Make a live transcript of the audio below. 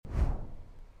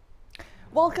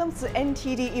Welcome to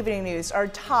NTD Evening News. Our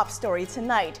top story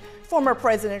tonight: former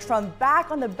President Trump back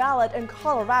on the ballot in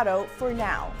Colorado for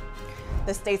now.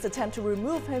 The state's attempt to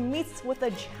remove him meets with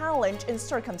a challenge in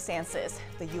circumstances.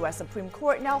 The U.S. Supreme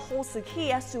Court now holds the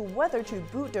key as to whether to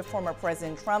boot the former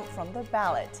President Trump from the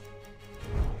ballot.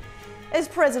 Is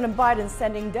President Biden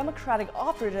sending Democratic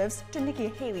operatives to Nikki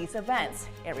Haley's events?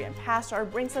 Arian Pastor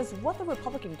brings us what the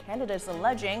Republican candidate is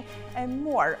alleging and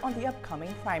more on the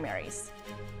upcoming primaries.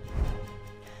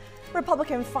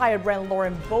 Republican firebrand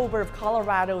Lauren Boebert of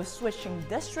Colorado is switching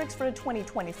districts for the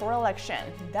 2024 election.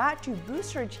 That to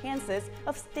boost her chances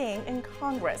of staying in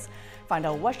Congress. Find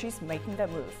out why she's making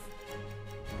that move.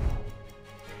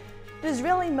 The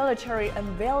Israeli military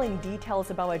unveiling details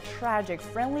about a tragic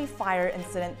friendly fire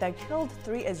incident that killed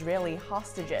 3 Israeli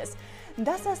hostages.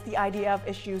 Thus, as the IDF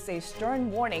issues a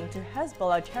stern warning to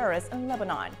Hezbollah terrorists in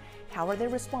Lebanon. How are they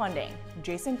responding?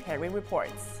 Jason Perry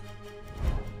reports.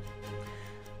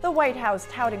 The White House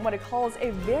touting what it calls a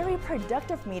very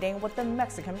productive meeting with the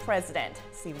Mexican president.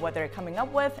 See what they're coming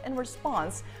up with in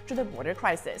response to the border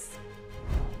crisis.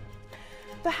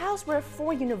 The house where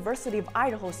 4 University of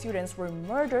Idaho students were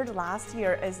murdered last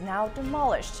year is now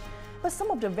demolished. But some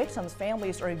of the victims'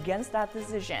 families are against that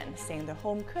decision, saying the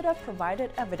home could have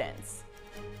provided evidence.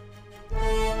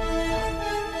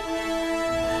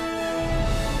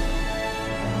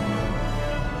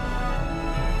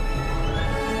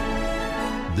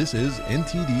 This is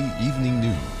NTD Evening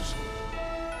News.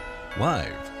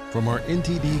 Live from our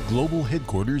NTD Global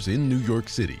Headquarters in New York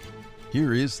City,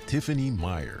 here is Tiffany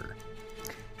Meyer.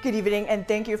 Good evening and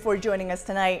thank you for joining us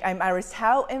tonight. I'm Iris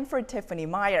Howe in for Tiffany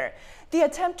Meyer. The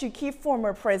attempt to keep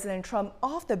former President Trump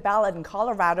off the ballot in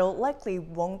Colorado likely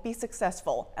won't be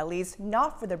successful, at least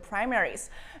not for the primaries.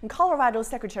 And Colorado's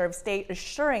Secretary of State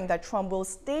assuring that Trump will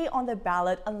stay on the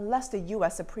ballot unless the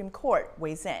U.S. Supreme Court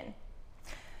weighs in.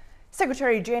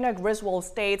 Secretary Jana Griswold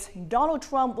states Donald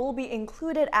Trump will be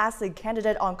included as a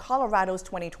candidate on Colorado's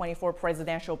 2024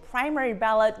 presidential primary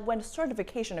ballot when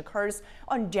certification occurs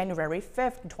on January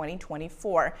 5th,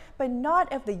 2024, but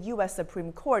not if the U.S.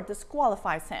 Supreme Court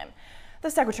disqualifies him. The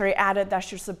secretary added that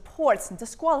she supports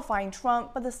disqualifying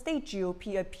Trump, but the state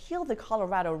GOP appealed the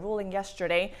Colorado ruling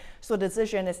yesterday, so the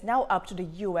decision is now up to the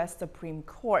U.S. Supreme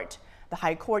Court. The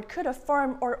High Court could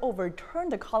affirm or overturn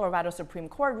the Colorado Supreme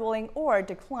Court ruling or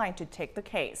decline to take the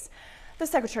case. The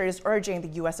secretary is urging the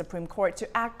U.S. Supreme Court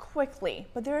to act quickly,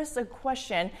 but there is a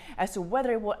question as to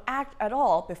whether it will act at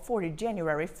all before the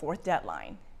January 4th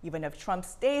deadline. Even if Trump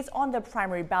stays on the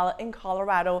primary ballot in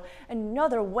Colorado,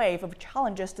 another wave of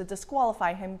challenges to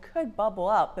disqualify him could bubble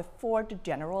up before the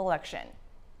general election.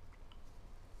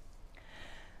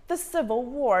 The Civil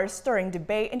War stirring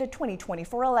debate in the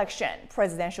 2024 election.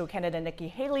 Presidential candidate Nikki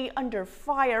Haley under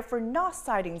fire for not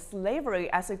citing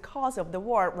slavery as a cause of the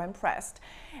war when pressed.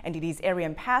 NTD's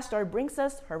Arian Pastor brings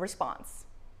us her response.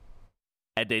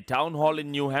 At a town hall in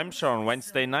New Hampshire on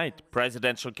Wednesday night,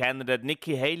 presidential candidate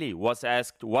Nikki Haley was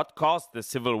asked what caused the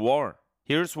Civil War.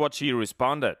 Here's what she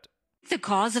responded. The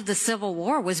cause of the Civil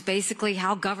War was basically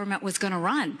how government was going to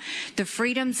run, the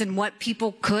freedoms and what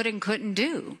people could and couldn't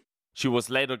do. She was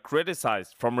later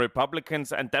criticized from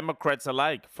Republicans and Democrats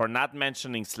alike for not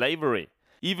mentioning slavery.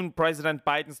 Even President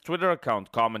Biden's Twitter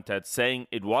account commented, saying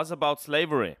it was about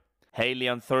slavery. Haley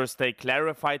on Thursday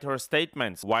clarified her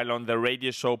statements while on the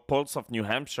radio show Pulse of New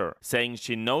Hampshire, saying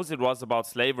she knows it was about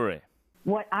slavery.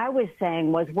 What I was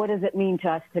saying was, what does it mean to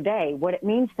us today? What it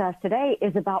means to us today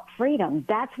is about freedom.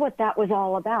 That's what that was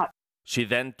all about. She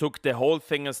then took the whole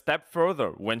thing a step further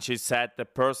when she said the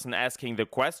person asking the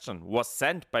question was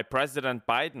sent by President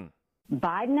Biden.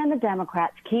 Biden and the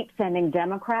Democrats keep sending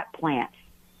Democrat plants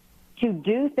to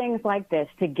do things like this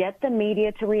to get the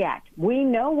media to react. We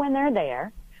know when they're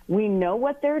there. We know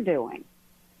what they're doing.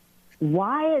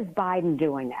 Why is Biden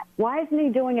doing that? Why isn't he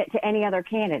doing it to any other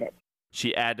candidate?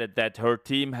 She added that her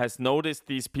team has noticed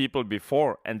these people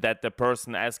before and that the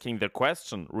person asking the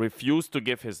question refused to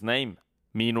give his name.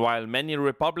 Meanwhile, many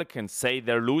Republicans say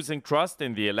they're losing trust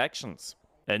in the elections.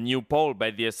 A new poll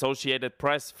by the Associated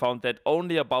Press found that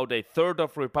only about a third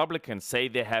of Republicans say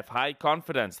they have high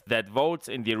confidence that votes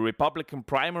in the Republican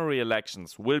primary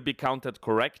elections will be counted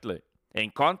correctly.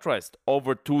 In contrast,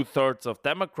 over 2/3 of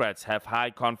Democrats have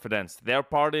high confidence their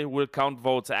party will count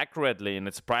votes accurately in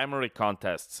its primary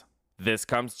contests. This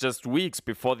comes just weeks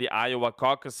before the Iowa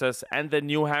caucuses and the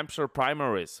New Hampshire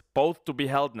primaries, both to be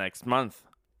held next month.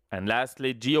 And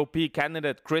lastly, GOP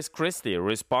candidate Chris Christie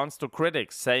responds to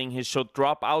critics saying he should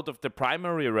drop out of the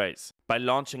primary race by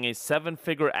launching a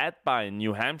 7-figure ad buy in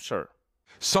New Hampshire.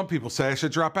 Some people say I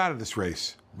should drop out of this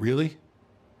race. Really?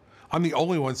 I'm the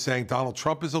only one saying Donald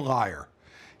Trump is a liar.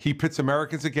 He pits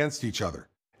Americans against each other.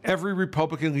 Every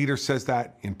Republican leader says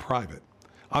that in private.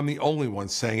 I'm the only one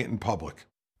saying it in public.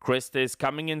 Christie is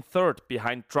coming in third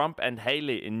behind Trump and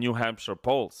Haley in New Hampshire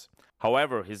polls.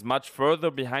 However, he's much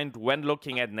further behind when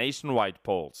looking at nationwide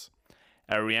polls.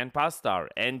 Ariane Pastar,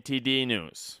 NTD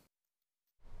News.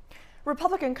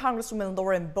 Republican Congresswoman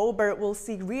Lauren Boebert will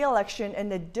seek re-election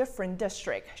in a different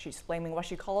district. She's blaming what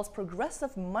she calls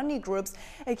progressive money groups,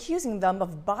 accusing them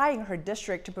of buying her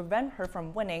district to prevent her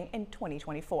from winning in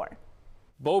 2024.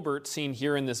 Boebert, seen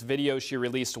here in this video she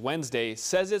released Wednesday,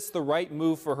 says it's the right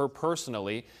move for her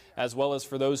personally, as well as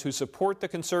for those who support the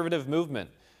conservative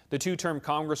movement. The two-term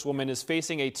Congresswoman is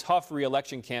facing a tough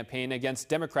re-election campaign against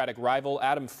Democratic rival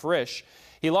Adam Frisch.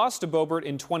 He lost to Boebert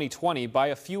in 2020 by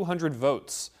a few hundred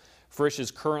votes. Frisch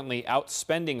is currently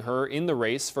outspending her in the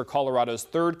race for Colorado's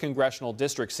 3rd congressional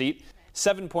district seat,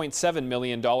 $7.7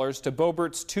 million to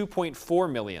Boebert's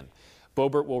 $2.4 million.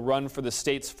 Boebert will run for the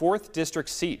state's 4th district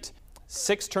seat.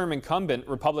 6th-term incumbent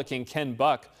Republican Ken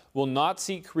Buck will not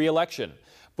seek re-election.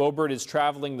 Boebert is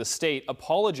traveling the state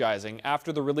apologizing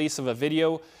after the release of a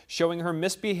video showing her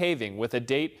misbehaving with a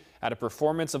date at a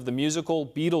performance of the musical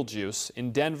Beetlejuice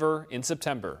in Denver in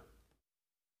September.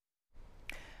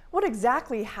 What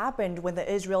exactly happened when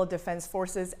the Israel Defense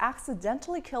Forces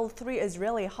accidentally killed 3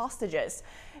 Israeli hostages?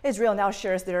 Israel now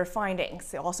shares their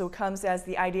findings. It also comes as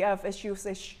the IDF issues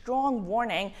a strong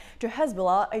warning to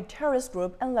Hezbollah, a terrorist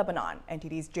group in Lebanon.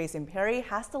 NTD's Jason Perry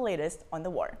has the latest on the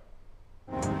war.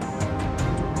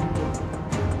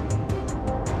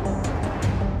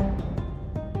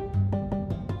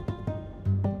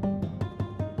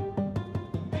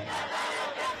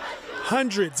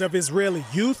 Hundreds of Israeli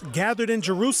youth gathered in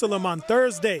Jerusalem on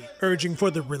Thursday, urging for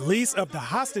the release of the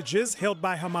hostages held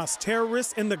by Hamas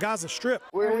terrorists in the Gaza Strip.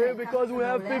 We're here because we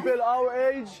have people our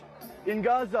age in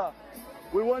Gaza.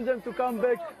 We want them to come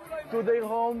back to their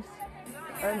homes,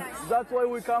 and that's why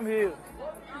we come here.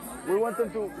 We want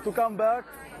them to come back.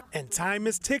 And time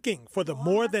is ticking for the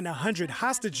more than 100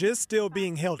 hostages still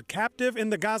being held captive in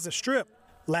the Gaza Strip.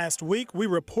 Last week, we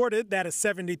reported that a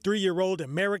 73-year-old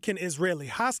American Israeli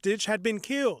hostage had been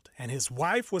killed and his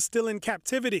wife was still in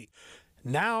captivity.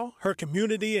 Now, her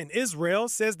community in Israel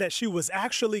says that she was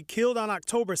actually killed on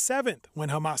October 7th when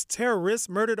Hamas terrorists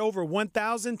murdered over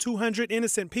 1,200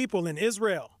 innocent people in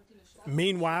Israel.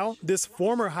 Meanwhile, this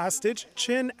former hostage,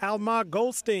 Chin Alma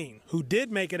Goldstein, who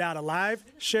did make it out alive,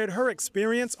 shared her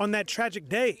experience on that tragic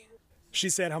day. She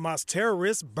said Hamas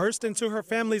terrorists burst into her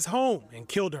family's home and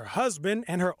killed her husband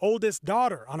and her oldest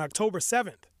daughter on October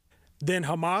 7th. Then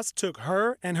Hamas took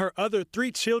her and her other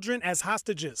 3 children as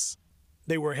hostages.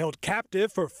 They were held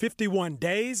captive for 51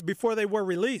 days before they were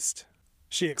released.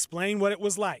 She explained what it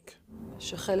was like.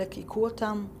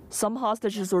 Some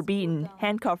hostages were beaten,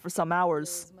 handcuffed for some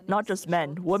hours. Not just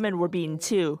men, women were beaten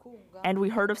too. And we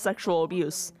heard of sexual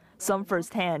abuse. Some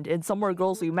firsthand, and some were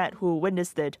girls we met who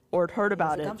witnessed it or had heard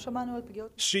about it.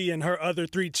 She and her other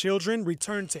 3 children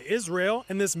returned to Israel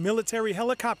in this military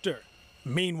helicopter.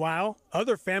 Meanwhile,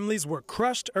 other families were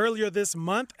crushed earlier this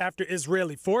month after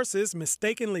Israeli forces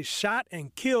mistakenly shot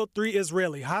and killed 3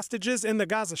 Israeli hostages in the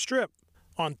Gaza Strip.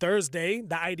 On Thursday,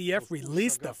 the IDF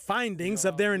released the findings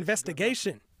of their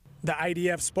investigation. The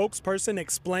IDF spokesperson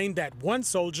explained that one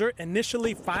soldier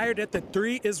initially fired at the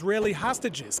 3 Israeli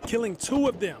hostages, killing 2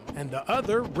 of them, and the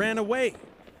other ran away.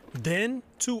 Then,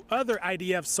 2 other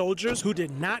IDF soldiers who did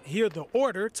not hear the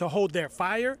order to hold their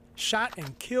fire shot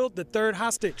and killed the 3rd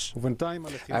hostage.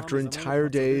 After entire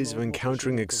days of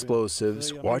encountering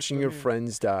explosives, watching your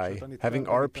friends die, having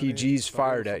RPGs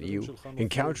fired at you,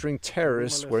 encountering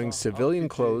terrorists wearing civilian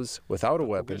clothes without a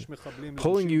weapon,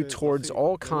 pulling you towards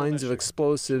all kinds of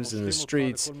explosives in the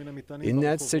streets, in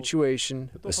that situation,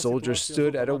 a soldier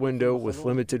stood at a window with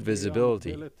limited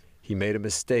visibility. He made a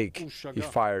mistake. He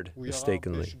fired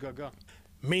mistakenly.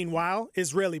 Meanwhile,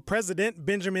 Israeli President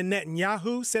Benjamin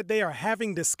Netanyahu said they are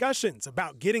having discussions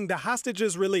about getting the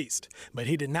hostages released, but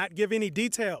he did not give any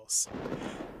details.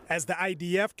 As the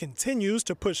IDF continues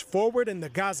to push forward in the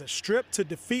Gaza Strip to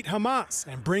defeat Hamas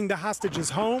and bring the hostages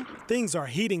home, things are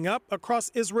heating up across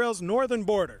Israel's northern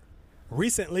border.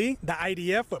 Recently, the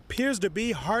IDF appears to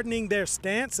be hardening their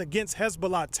stance against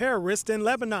Hezbollah terrorists in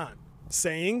Lebanon,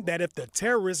 saying that if the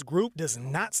terrorist group does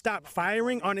not stop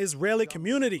firing on Israeli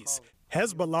communities,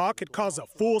 Hezbollah could cause a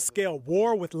full-scale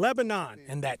war with Lebanon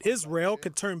and that Israel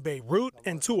could turn Beirut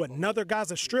into another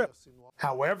Gaza Strip.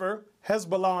 However,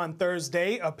 Hezbollah on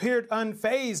Thursday appeared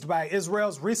unfazed by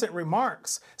Israel's recent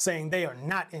remarks, saying they are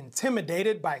not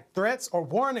intimidated by threats or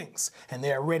warnings, and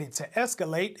they are ready to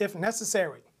escalate if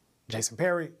necessary. Jason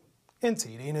Perry,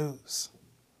 NTD News.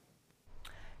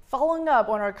 Following up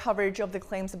on our coverage of the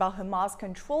claims about Hamas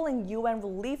controlling UN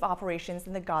relief operations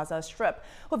in the Gaza Strip,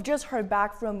 we've just heard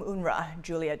back from UNRWA.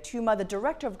 Julia Tuma, the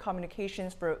director of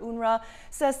communications for UNRWA,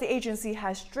 says the agency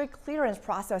has strict clearance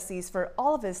processes for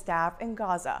all of its staff in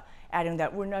Gaza, adding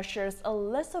that UNRWA shares a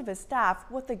list of its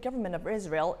staff with the government of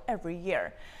Israel every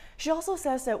year. She also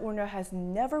says that UNRWA has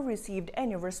never received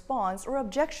any response or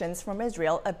objections from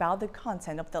Israel about the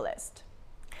content of the list.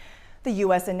 The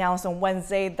U.S. announced on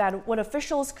Wednesday that what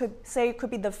officials could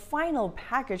be the final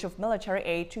package of military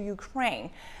aid to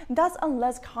Ukraine. That's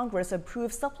unless Congress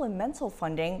approves supplemental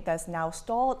funding that's now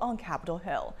stalled on Capitol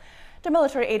Hill. The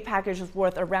military aid package is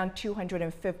worth around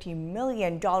 $250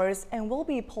 million and will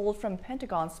be pulled from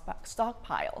Pentagon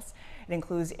stockpiles. It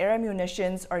includes air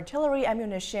munitions, artillery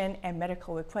ammunition, and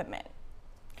medical equipment.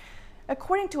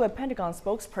 According to a Pentagon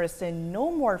spokesperson,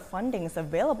 no more funding is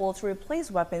available to replace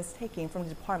weapons taken from the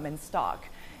department's stock.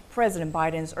 President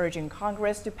Biden is urging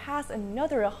Congress to pass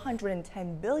another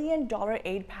 $110 billion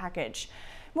aid package.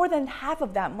 More than half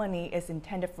of that money is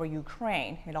intended for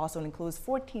Ukraine. It also includes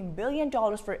 $14 billion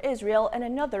for Israel and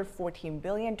another $14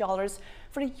 billion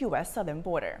for the U.S. southern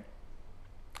border.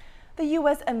 The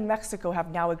U.S. and Mexico have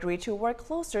now agreed to work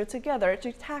closer together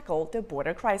to tackle the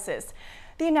border crisis.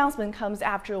 The announcement comes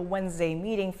after a Wednesday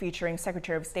meeting featuring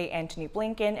Secretary of State Antony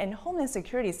Blinken and Homeland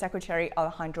Security Secretary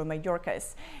Alejandro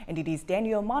Mayorkas. NTD's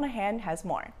Daniel Monahan has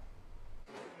more.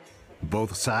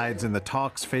 Both sides in the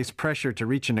talks face pressure to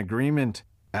reach an agreement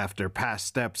after past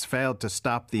steps failed to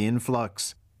stop the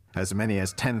influx. As many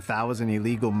as 10,000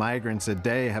 illegal migrants a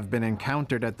day have been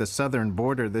encountered at the southern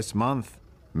border this month.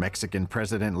 Mexican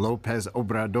President López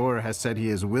Obrador has said he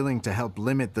is willing to help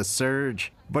limit the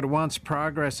surge, but wants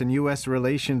progress in U.S.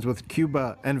 relations with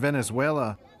Cuba and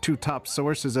Venezuela, two top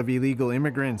sources of illegal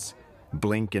immigrants.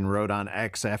 Blinken wrote on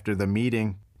X after the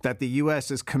meeting that the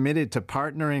U.S. is committed to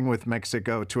partnering with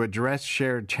Mexico to address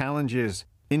shared challenges,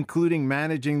 including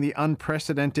managing the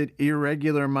unprecedented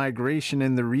irregular migration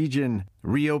in the region,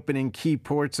 reopening key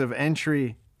ports of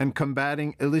entry, and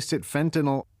combating illicit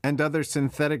fentanyl and other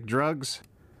synthetic drugs.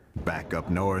 Back up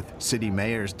north, city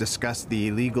mayors discussed the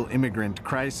illegal immigrant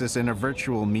crisis in a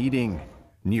virtual meeting.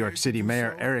 New York City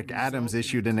Mayor Eric Adams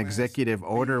issued an executive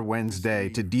order Wednesday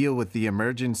to deal with the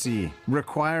emergency,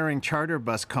 requiring charter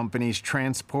bus companies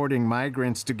transporting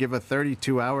migrants to give a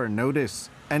 32-hour notice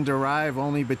and arrive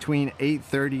only between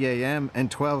 8:30 a.m.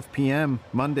 and 12 p.m.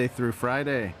 Monday through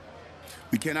Friday.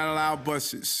 We cannot allow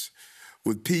buses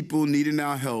with people needing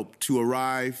our help to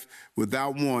arrive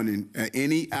without warning at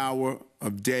any hour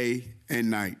of day and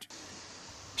night.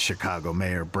 Chicago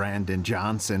Mayor Brandon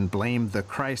Johnson blamed the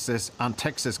crisis on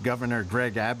Texas Governor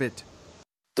Greg Abbott.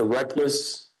 The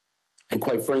reckless and,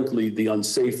 quite frankly, the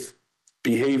unsafe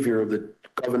behavior of the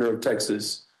governor of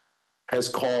Texas has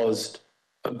caused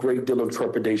a great deal of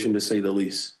trepidation, to say the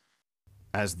least.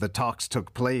 As the talks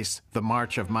took place, the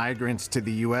march of migrants to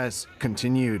the U.S.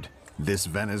 continued. This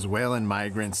Venezuelan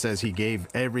migrant says he gave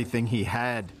everything he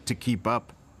had to keep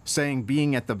up, saying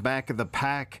being at the back of the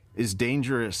pack is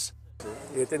dangerous.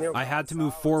 I had to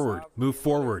move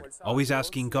forward, always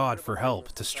asking God for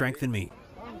help to strengthen me.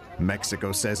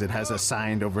 Mexico says it has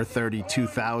assigned over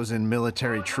 32,000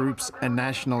 military troops and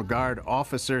National Guard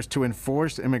officers to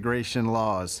enforce immigration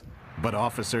laws. But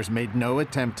officers made no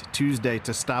attempt Tuesday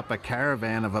to stop a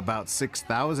caravan of about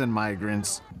 6,000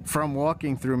 migrants from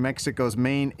walking through Mexico's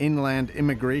main inland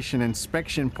immigration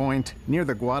inspection point near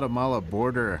the Guatemala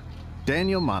border.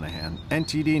 Daniel Monahan,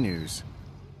 NTD News.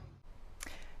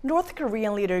 North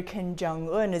Korean leader Kim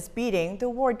Jong-un is beating the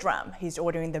war drum. He's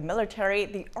ordering the military,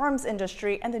 the arms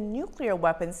industry, and the nuclear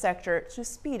weapons sector to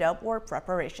speed up war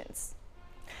preparations.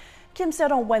 Kim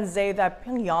said on Wednesday that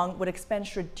Pyongyang would expand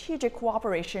strategic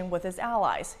cooperation with its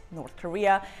allies. North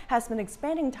Korea has been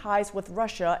expanding ties with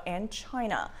Russia and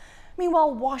China.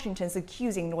 Meanwhile, Washington's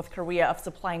accusing North Korea of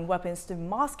supplying weapons to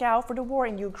Moscow for the war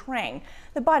in Ukraine.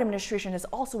 The Biden administration has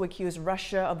also accused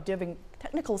Russia of giving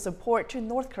technical support to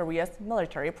North Korea's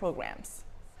military programs.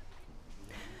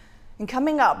 And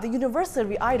coming up, the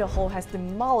University of Idaho has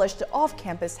demolished the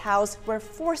off-campus house where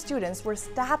 4 students were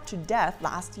stabbed to death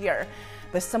last year.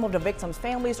 But some of the victims'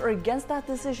 families are against that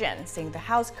decision, saying the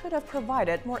house could have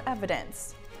provided more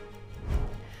evidence.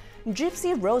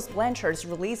 GYPSY Rose Blanchard is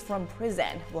released from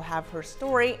prison. We'll have her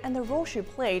story and the role she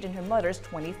played in her mother's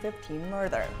 2015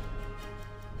 murder.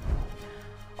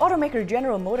 Automaker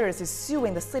General Motors is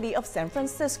suing the city of San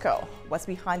Francisco. What's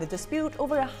behind the dispute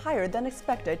over a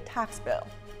higher-than-expected tax bill?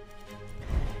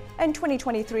 And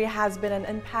 2023 has been an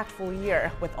impactful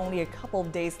year. With only a couple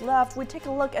of days left, we take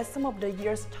a look at some of the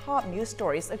year's top news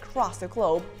stories across the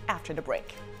globe after the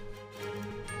break.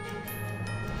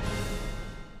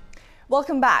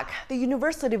 Welcome back. The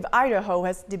University of Idaho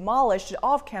has demolished the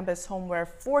off-campus home where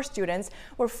 4 students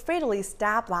were fatally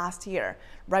stabbed last year.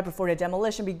 Right before the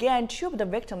demolition began, 2 of the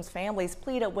victims' families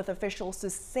pleaded with officials to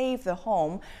save the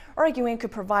home, arguing it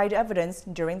could provide evidence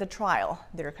during the trial.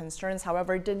 Their concerns,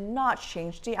 however, did not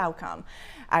change the outcome.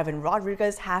 Ivan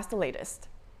Rodriguez has the latest.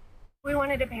 We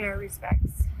wanted to pay our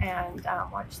respects and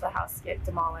watch the house get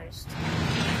demolished.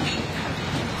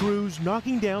 Crews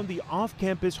knocking down the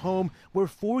off-campus home where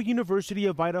 4 University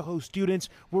of Idaho students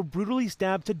were brutally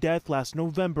stabbed to death last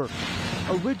November.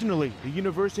 Originally, the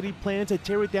university planned to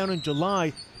tear it down in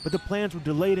July, but the plans were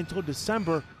delayed until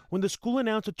December when the school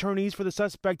announced attorneys for the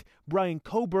suspect, Brian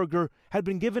Kohberger, had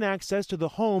been given access to the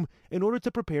home in order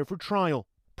to prepare for trial.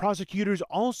 Prosecutors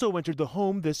also entered the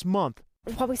home this month.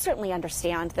 Well, we certainly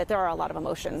understand that there are a lot of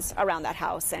emotions around that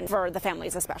house, and for the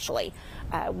families especially.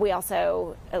 We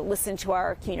also listen to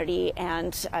our community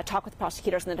and talk with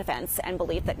prosecutors and the defense and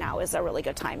believe that now is a really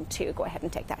good time to go ahead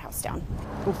and take that house down.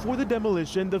 Before the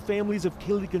demolition, the families of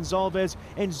Kaylee Gonzalez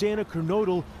and Xana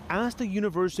Kernodle asked the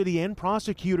university and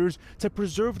prosecutors to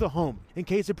preserve the home in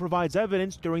case it provides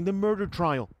evidence during the murder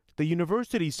trial. The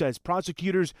university says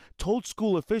prosecutors told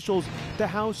school officials the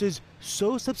house is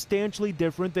so substantially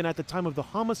different than at the time of the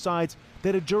homicides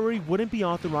that a jury wouldn't be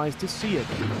authorized to see it.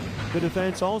 The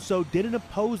defense also didn't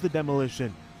oppose the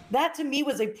demolition. That to me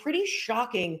was a pretty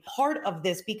shocking part of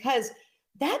this, because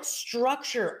that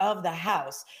structure of the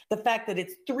house, the fact that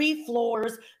it's 3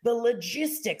 floors, the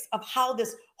logistics of how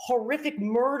this horrific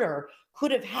murder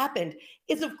could have happened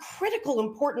is of critical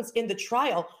importance in the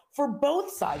trial for both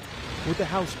sides. With the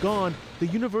house gone, the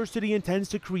university intends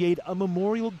to create a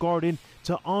memorial garden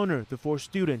to honor the 4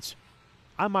 students.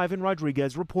 I'm Ivan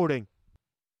Rodriguez reporting.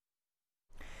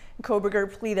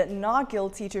 Kohberger pleaded not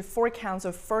guilty to 4 counts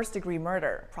of first-degree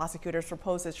murder. Prosecutors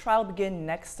propose his trial begin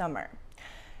next summer.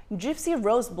 Gypsy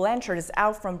Rose Blanchard is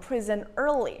out from prison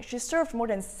early. She served more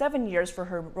than 7 years for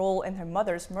her role in her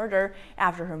mother's murder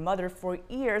after her mother for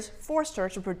years forced her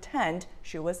to pretend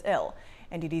she was ill.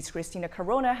 NTD's Christina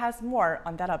Corona has more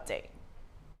on that update.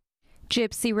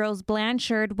 Gypsy Rose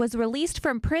Blanchard was released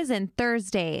from prison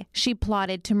Thursday. She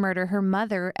plotted to murder her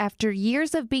mother after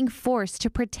years of being forced to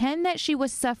pretend that she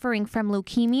was suffering from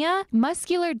leukemia,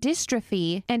 muscular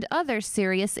dystrophy, and other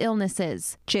serious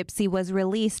illnesses. Gypsy was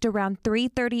released around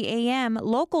 3:30 a.m.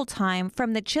 local time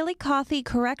from the Chillicothe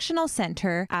Correctional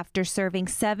Center after serving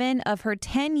 7 of her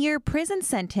 10-year prison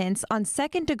sentence on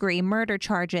second-degree murder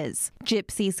charges.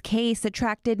 Gypsy's case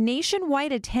attracted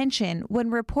nationwide attention when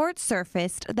reports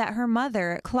surfaced that her mother,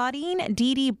 Claudine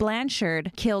Dee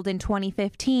Blanchard, killed in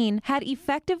 2015, had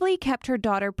effectively kept her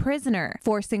daughter prisoner,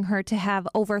 forcing her to have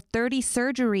over 30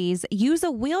 surgeries, use a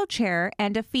wheelchair,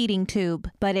 and a feeding tube.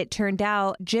 But it turned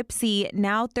out Gypsy,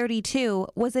 now 32,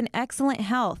 was in excellent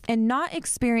health and not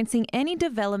experiencing any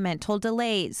developmental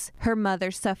delays. Her mother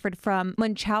suffered from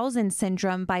Munchausen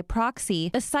syndrome by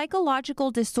proxy, a psychological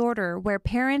disorder where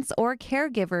parents or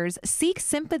caregivers seek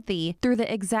sympathy through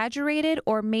the exaggerated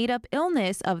or made-up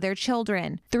illness of their children.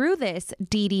 Through this,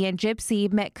 Dee and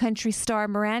Gypsy met country star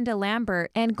Miranda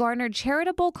Lambert and garnered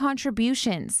charitable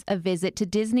contributions, a visit to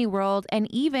Disney World, and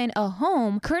even a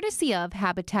home courtesy of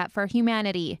Habitat for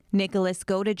Humanity. Nicholas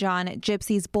Godejohn,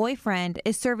 Gypsy's boyfriend,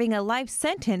 is serving a life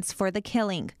sentence for the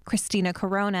killing. Christina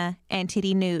Corona,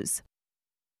 NTD News.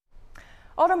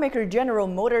 Automaker General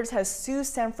Motors has sued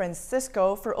San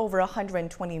Francisco for over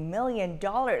 $120 million.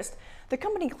 The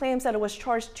company claims that it was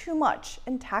charged too much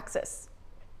in taxes.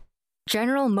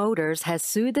 General Motors has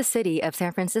sued the city of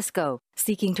San Francisco,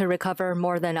 seeking to recover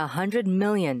more than $100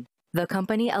 million. The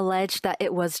company alleged that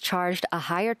it was charged a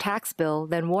higher tax bill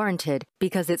than warranted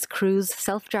because its Cruise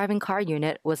self-driving car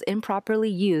unit was improperly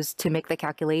used to make the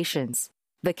calculations.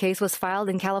 The case was filed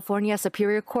in California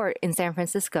Superior Court in San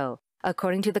Francisco.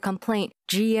 According to the complaint,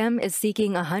 GM is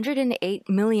seeking $108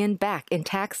 million back in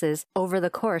taxes over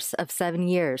the course of 7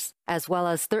 years, as well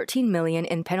as $13 million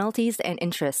in penalties and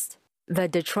interest. The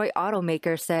Detroit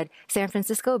automaker said San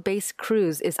Francisco-based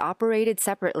Cruise is operated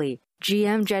separately.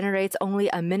 GM generates only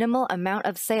a minimal amount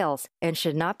of sales and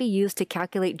should not be used to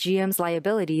calculate GM's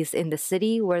liabilities in the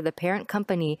city where the parent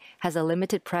company has a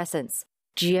limited presence.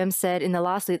 GM said in the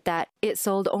lawsuit that it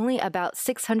sold only about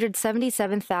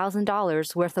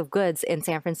 $677,000 worth of goods in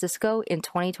San Francisco in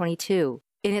 2022.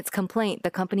 In its complaint, the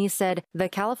company said the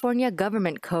California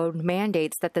government code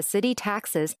mandates that the city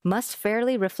taxes must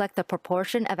fairly reflect the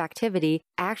proportion of activity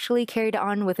actually carried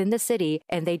on within the city,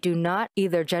 and they do not,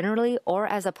 either generally or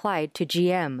as applied to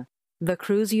GM. The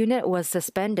cruise unit was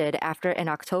suspended after an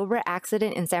October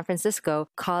accident in San Francisco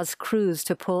caused crews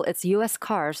to pull its U.S.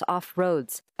 cars off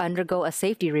roads, undergo a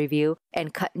safety review,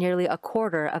 and cut nearly a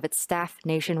quarter of its staff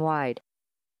nationwide.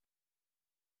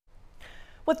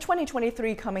 With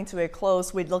 2023 coming to a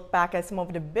close, we look back at some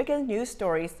of the biggest news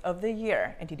stories of the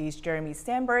year. NTD's Jeremy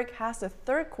Sandberg has the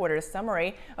third quarter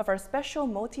summary of our special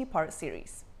multi-part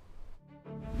series.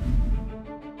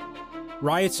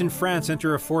 Riots in France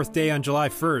enter a fourth day on July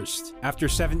 1st, after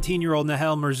 17-year-old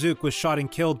Nahel Merzouk was shot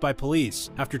and killed by police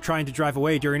after trying to drive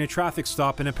away during a traffic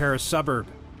stop in a Paris suburb.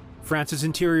 France's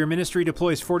Interior Ministry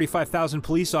deploys 45,000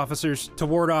 police officers to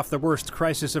ward off the worst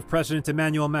crisis of President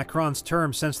Emmanuel Macron's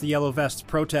term since the Yellow Vest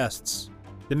protests.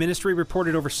 The ministry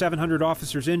reported over 700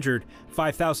 officers injured,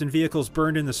 5,000 vehicles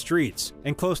burned in the streets,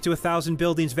 and close to 1,000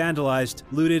 buildings vandalized,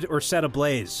 looted, or set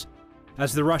ablaze.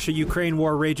 As the Russia-Ukraine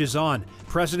war rages on,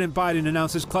 President Biden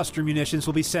announces cluster munitions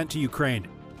will be sent to Ukraine.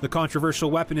 The controversial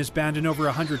weapon is banned in over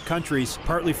 100 countries,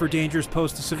 partly for dangers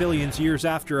posed to civilians years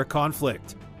after a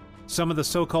conflict. Some of the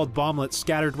so-called bomblets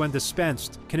scattered when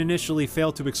dispensed can initially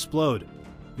fail to explode.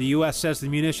 The U.S. says the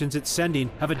munitions it's sending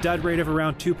have a dud rate of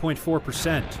around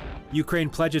 2.4%. Ukraine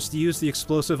pledges to use the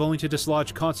explosive only to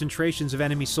dislodge concentrations of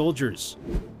enemy soldiers.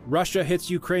 Russia hits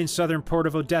Ukraine's southern port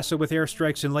of Odessa with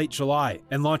airstrikes in late July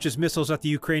and launches missiles at the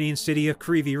Ukrainian city of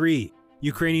Kryvyi Rih.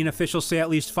 Ukrainian officials say at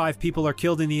least 5 people are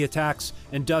killed in the attacks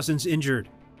and dozens injured.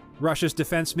 Russia's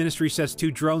defense ministry says 2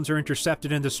 drones are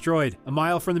intercepted and destroyed a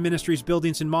mile from the ministry's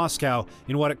buildings in Moscow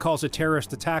in what it calls a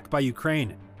terrorist attack by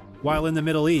Ukraine. While in the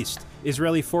Middle East,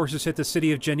 Israeli forces hit the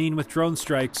city of Jenin with drone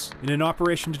strikes in an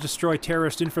operation to destroy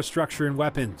terrorist infrastructure and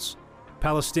weapons.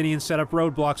 Palestinians set up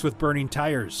roadblocks with burning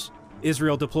tires.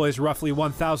 Israel deploys roughly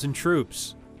 1,000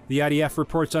 troops. The IDF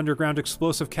reports underground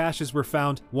explosive caches were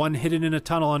found, one hidden in a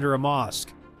tunnel under a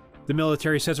mosque. The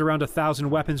military says around 1,000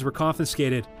 weapons were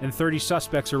confiscated and 30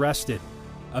 suspects arrested.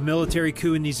 A military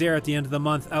coup in Niger at the end of the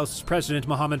month ousts President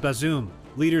Mohamed Bazoum.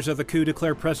 Leaders of the coup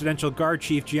declare Presidential Guard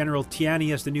Chief General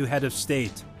Tiani as the new head of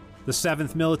state. The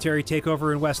 7th military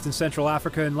takeover in West and Central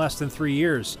Africa in less than 3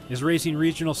 years is raising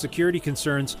regional security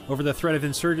concerns over the threat of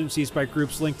insurgencies by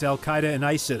groups linked to Al-Qaeda and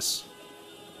ISIS.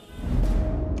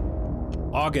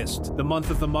 August, the month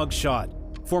of the mugshot.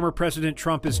 Former President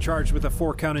Trump is charged with a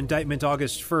 4-count indictment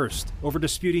August 1st over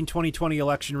disputing 2020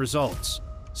 election results.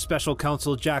 Special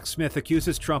counsel Jack Smith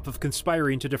accuses Trump of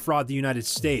conspiring to defraud the United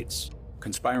States.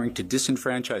 Conspiring to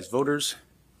disenfranchise voters,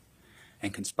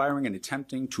 and conspiring and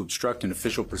attempting to obstruct an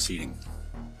official proceeding.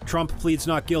 Trump pleads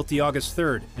not guilty August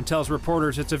 3rd and tells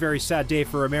reporters it's a very sad day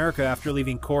for America after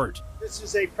leaving court. This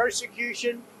is a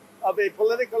persecution of a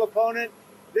political opponent.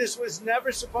 This was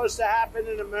never supposed to happen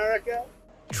in America.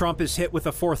 Trump is hit with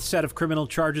a 4th set of criminal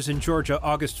charges in Georgia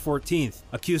August 14th,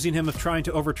 accusing him of trying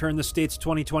to overturn the state's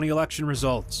 2020 election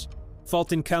results.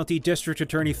 Fulton County District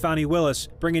Attorney Fani Willis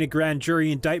bringing a grand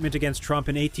jury indictment against Trump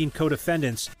and 18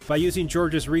 co-defendants by using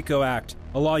Georgia's RICO Act,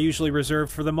 a law usually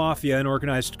reserved for the mafia and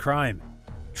organized crime.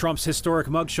 Trump's historic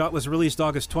mugshot was released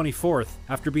August 24th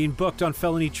after being booked on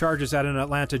felony charges at an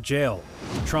Atlanta jail.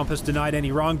 Trump has denied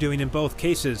any wrongdoing in both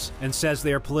cases and says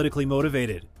they are politically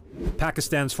motivated.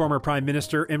 Pakistan's former Prime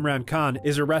Minister Imran Khan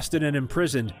is arrested and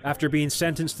imprisoned after being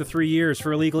sentenced to 3 years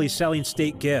for illegally selling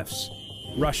state gifts.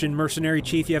 Russian mercenary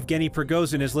chief Yevgeny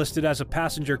Prigozhin is listed as a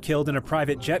passenger killed in a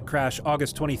private jet crash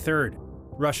August 23rd.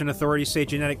 Russian authorities say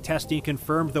genetic testing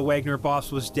confirmed the Wagner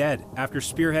boss was dead after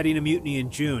spearheading a mutiny in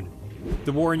June.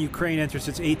 The war in Ukraine enters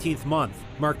its 18th month,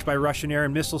 marked by Russian air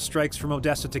and missile strikes from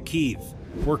Odessa to Kyiv.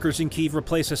 Workers in Kyiv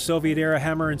replace a Soviet-era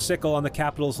hammer and sickle on the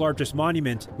capital's largest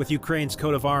monument with Ukraine's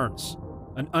coat of arms.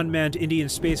 An unmanned Indian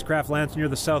spacecraft lands near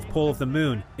the south pole of the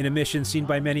moon in a mission seen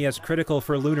by many as critical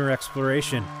for lunar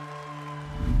exploration.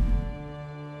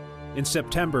 In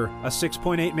September, a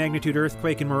 6.8 magnitude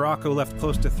earthquake in Morocco left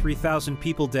close to 3,000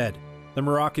 people dead. The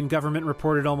Moroccan government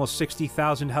reported almost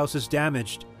 60,000 houses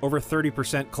damaged, over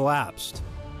 30% collapsed.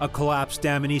 A collapsed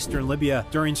dam in eastern Libya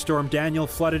during Storm Daniel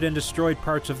flooded and destroyed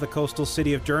parts of the coastal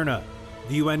city of Derna.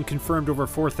 The UN confirmed over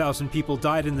 4,000 people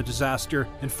died in the disaster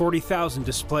and 40,000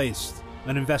 displaced.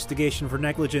 An investigation for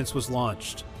negligence was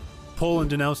launched.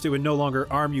 Poland announced it would no longer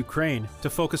arm Ukraine to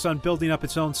focus on building up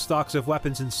its own stocks of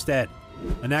weapons instead.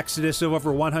 An exodus of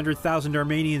over 100,000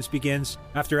 Armenians begins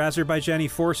after Azerbaijani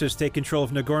forces take control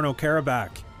of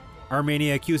Nagorno-Karabakh.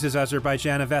 Armenia accuses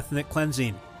Azerbaijan of ethnic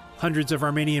cleansing. Hundreds of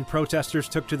Armenian protesters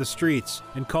took to the streets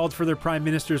and called for their prime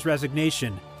minister's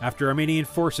resignation after Armenian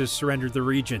forces surrendered the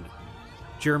region.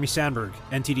 Jeremy Sandberg,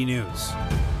 NTD News.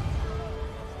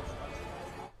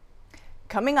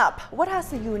 Coming up, what has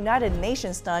the United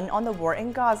Nations done on the war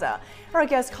in Gaza? Our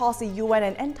guest calls the UN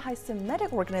an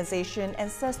anti-Semitic organization and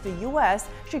says the U.S.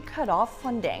 should cut off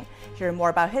funding. Hear more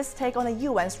about his take on the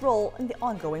UN's role in the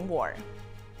ongoing war.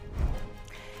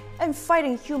 And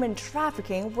fighting human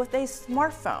trafficking with a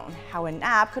smartphone, how an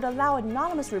app could allow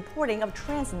anonymous reporting of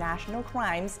transnational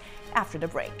crimes after the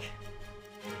break.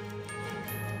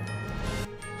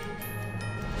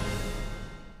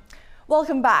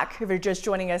 Welcome back. If you're just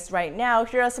joining us right now,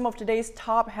 here are some of today's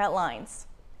top headlines.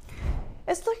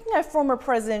 It's looking like former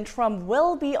President Trump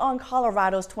will be on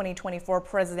Colorado's 2024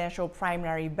 presidential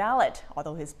primary ballot.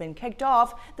 Although he's been kicked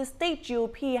off, the state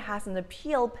GOP has an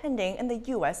appeal pending in the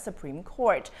U.S. Supreme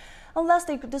Court. Unless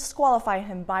they disqualify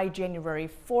him by January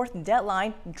 4th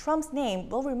deadline, Trump's name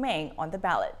will remain on the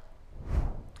ballot.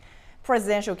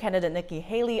 Presidential candidate Nikki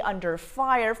Haley under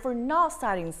fire for not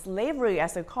citing slavery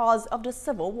as a cause of the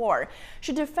Civil War.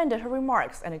 She defended her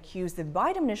remarks and accused the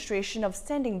Biden administration of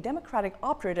sending Democratic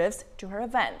operatives to her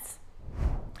events.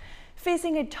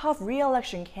 Facing a tough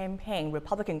re-election campaign,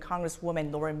 Republican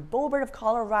Congresswoman Lauren Boebert of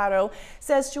Colorado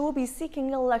says she will be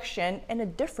seeking election in a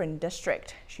different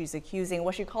district. She's accusing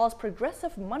what she calls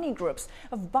progressive money groups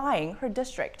of buying her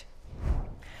district.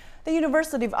 The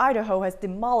University of Idaho has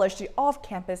demolished the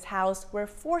off-campus house where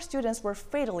 4 students were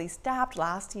fatally stabbed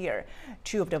last year.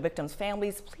 2 of the victims'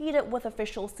 families pleaded with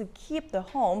officials to keep the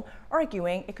home,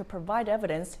 arguing it could provide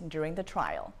evidence during the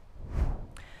trial.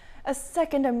 A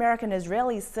second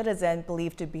American-Israeli citizen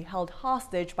believed to be held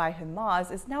hostage by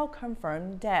Hamas is now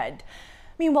confirmed dead.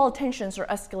 Meanwhile, tensions are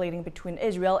escalating between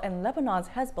Israel and Lebanon's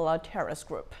Hezbollah terrorist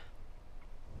group.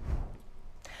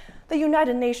 The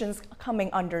United Nations coming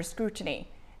under scrutiny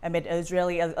amid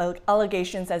Israeli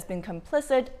allegations has been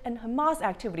complicit in Hamas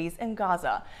activities in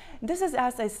Gaza. This is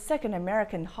as a second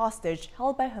American hostage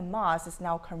held by Hamas is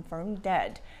now confirmed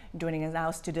dead. Joining us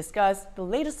now to discuss the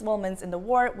latest developments in the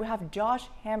war, we have Josh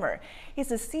Hammer. He's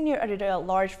the senior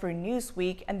editor-at-large for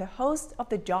Newsweek and the host of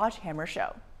the Josh Hammer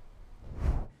Show.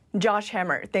 Josh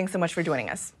Hammer, thanks so much for joining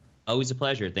us. Always a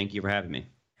pleasure. Thank you for having me.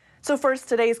 So first,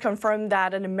 today is confirmed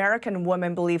that an American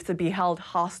woman believed to be held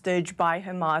hostage by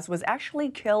Hamas was actually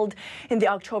killed in the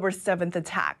October 7th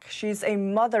attack. She's a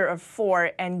mother of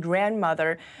 4 and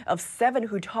grandmother of 7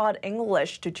 who taught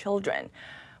English to children.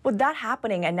 With that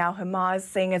happening and now Hamas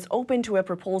saying it's open to a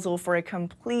proposal for a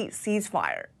complete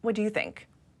ceasefire, what do you think?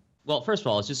 Well, first of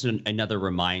all, it's just another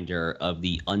reminder of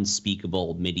the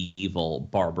unspeakable medieval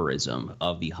barbarism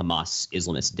of the Hamas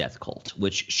Islamist death cult,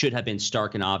 which should have been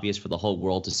stark and obvious for the whole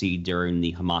world to see during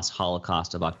the Hamas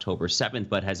Holocaust of October 7th,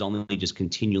 but has only just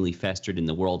continually festered in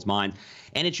the world's mind.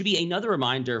 And it should be another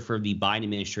reminder for the Biden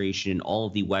administration and all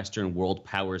of the Western world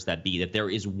powers that be that there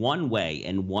is one way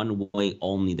and one way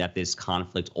only that this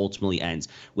conflict ultimately ends,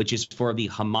 which is for the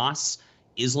Hamas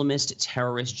Islamist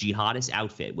terrorist jihadist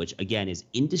outfit, which again is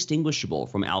indistinguishable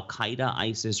from Al-Qaeda,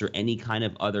 ISIS, or any kind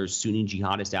of other Sunni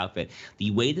jihadist outfit.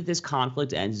 The way that this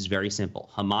conflict ends is very simple.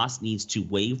 Hamas needs to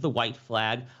wave the white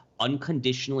flag,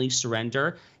 unconditionally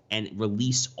surrender, and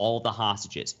release all the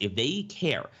hostages. If they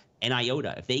care an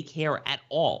iota, if they care at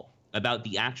all about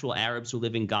the actual Arabs who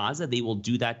live in Gaza, they will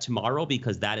do that tomorrow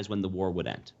because that is when the war would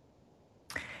end.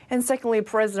 And secondly,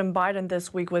 President Biden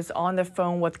this week was on the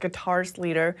phone with Qatar's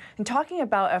leader and talking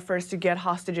about efforts to get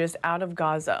hostages out of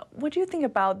Gaza. What do you think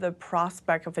about the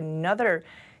prospect of another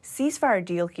ceasefire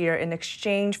deal here in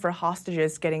exchange for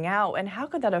hostages getting out, and how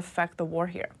could that affect the war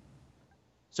here?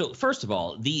 So first of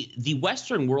all, the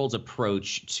Western world's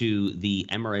approach to the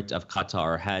Emirate of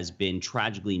Qatar has been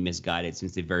tragically misguided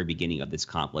since the very beginning of this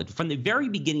conflict. From the very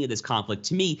beginning of this conflict,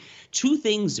 to me, 2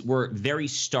 things were very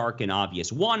stark and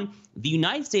obvious. One, the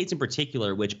United States in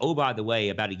particular, which, oh, by the way,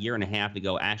 about a year and a half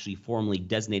ago actually formally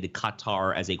designated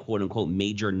Qatar as a quote-unquote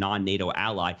major non-NATO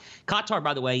ally. Qatar,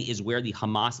 by the way, is where the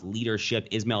Hamas leadership,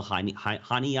 Ismail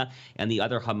Haniyeh, and the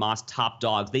other Hamas top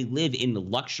dogs, they live in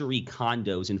luxury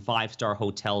condos and 5-star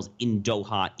hotels in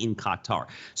Doha, in Qatar.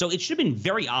 So it should have been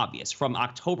very obvious from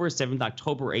October 7th,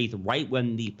 October 8th, right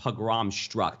when the pogrom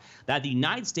struck, that the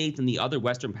United States and the other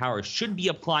Western powers should be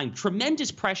applying tremendous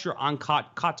pressure on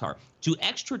Qatar to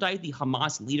extradite the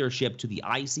Hamas leadership to the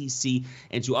ICC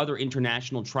and to other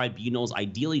international tribunals,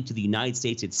 ideally to the United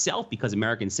States itself, because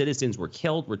American citizens were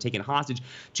killed, were taken hostage,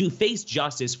 to face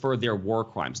justice for their war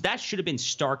crimes. That should have been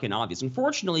stark and obvious.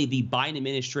 Unfortunately, the Biden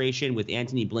administration, with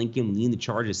Antony Blinken leading the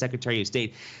charge as Secretary of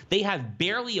State, they have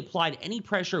barely applied any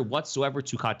pressure whatsoever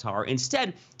to Qatar.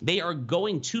 Instead, they are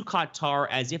going to Qatar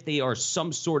as if they are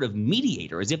some sort of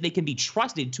mediator, as if they can be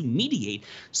trusted to mediate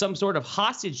some sort of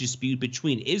hostage dispute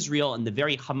between Israel Israel and the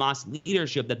very Hamas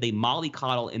leadership that they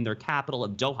mollycoddle in their capital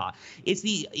of Doha. It's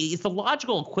the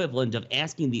logical equivalent of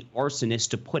asking the arsonist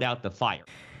to put out the fire.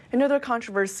 Another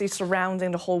controversy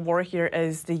surrounding the whole war here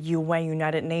is the UN,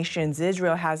 United Nations.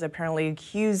 Israel has apparently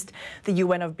accused the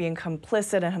UN of being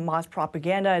complicit in Hamas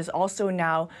propaganda, is also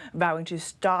now vowing to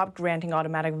stop granting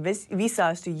automatic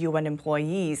visas to UN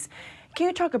employees. Can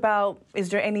you talk about, is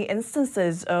there any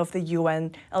instances of the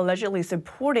UN allegedly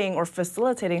supporting or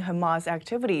facilitating Hamas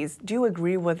activities? Do you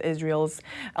agree with Israel's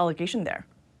allegation there?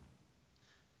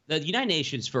 The United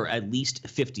Nations for at least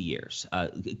 50 years,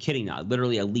 kidding not,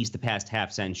 literally at least the past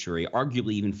half century,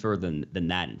 arguably even further than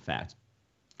that, in fact,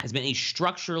 has been a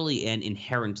structurally and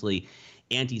inherently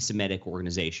anti-Semitic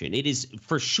organization. It is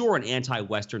for sure an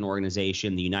anti-Western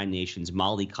organization. The United Nations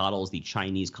mollycoddles the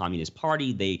Chinese Communist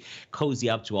Party. They cozy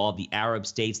up to all the Arab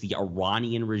states. The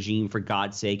Iranian regime, for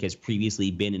God's sake, has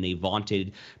previously been in a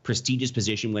vaunted, prestigious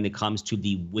position when it comes to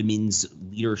the women's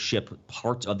leadership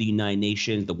part of the United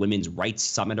Nations, the Women's Rights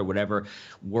Summit, or whatever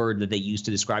word that they use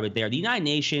to describe it there. The United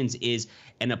Nations is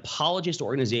an apologist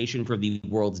organization for the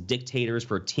world's dictators,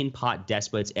 for tin pot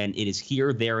despots, and it is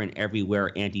here, there, and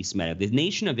everywhere anti-Semitic. The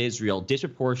nation of Israel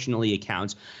disproportionately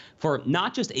accounts for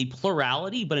not just a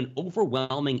plurality, but an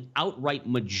overwhelming outright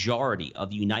majority of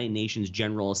the United Nations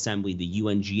General Assembly, the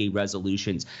UNGA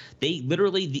resolutions. They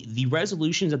literally, the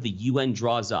resolutions that the UN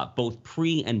draws up, both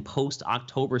pre and post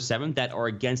October 7th, that are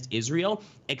against Israel,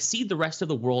 exceed the rest of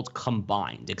the world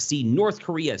combined, exceed North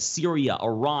Korea, Syria,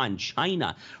 Iran,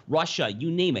 China, Russia, you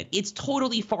name it. It's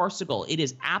totally farcical. It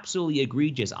is absolutely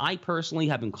egregious. I personally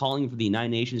have been calling for the United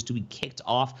Nations to be kicked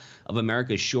off of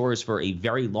America's shores for a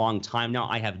very long time now.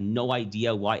 I have no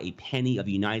idea why a penny of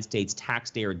the United States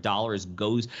taxpayer dollars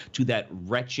goes to that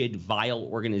wretched, vile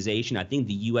organization. I think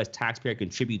the U.S. taxpayer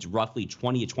contributes roughly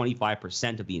 20 to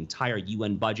 25% of the entire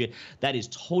UN budget. That is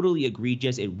totally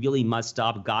egregious. It really must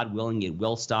stop. God willing, it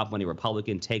will stop when a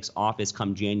Republican takes office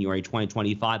come January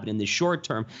 2025. But in the short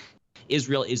term,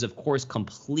 Israel is, of course,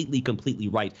 completely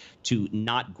right to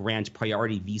not grant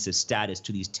priority visa status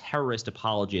to these terrorist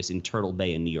apologists in Turtle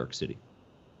Bay in New York City.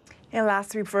 And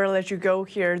lastly, before I let you go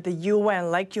here, the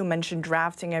UN, like you mentioned,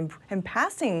 drafting and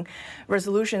passing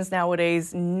resolutions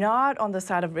nowadays, not on the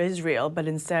side of Israel, but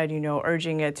instead,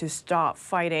 urging it to stop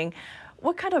fighting.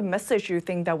 What kind of message do you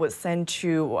think that would send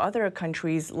to other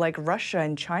countries like Russia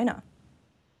and China?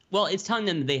 Well, it's telling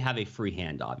them that they have a free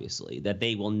hand, obviously, that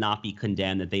they will not be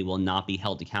condemned, that they will not be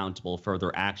held accountable for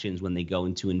their actions when they go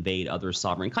in to invade other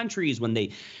sovereign countries, when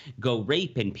they go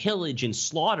rape and pillage and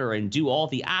slaughter and do all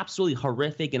the absolutely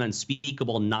horrific and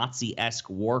unspeakable Nazi-esque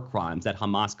war crimes that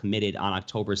Hamas committed on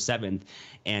October 7th.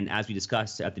 And as we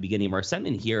discussed at the beginning of our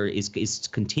segment here, is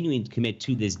continuing to commit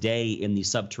to this day in the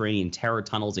subterranean terror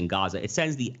tunnels in Gaza. It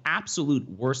sends the absolute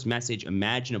worst message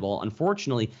imaginable.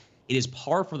 Unfortunately, it is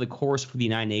par for the course for the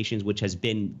United Nations, which has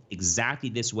been exactly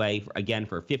this way,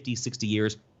 for 50, 60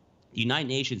 years. The United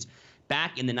Nations,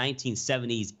 back in the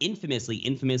 1970s,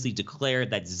 infamously declared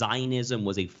that Zionism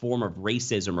was a form of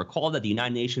racism. Recall that the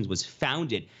United Nations was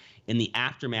founded in the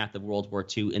aftermath of World War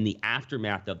II, in the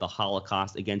aftermath of the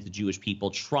Holocaust against the Jewish people,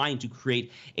 trying to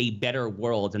create a better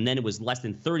world. And then it was less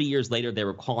than 30 years later, they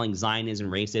were calling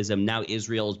Zionism racism. Now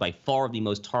Israel is by far the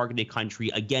most targeted country,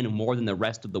 again, more than the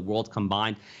rest of the world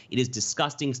combined. It is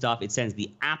disgusting stuff. It sends the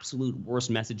absolute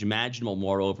worst message imaginable,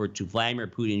 moreover, to Vladimir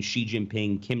Putin, Xi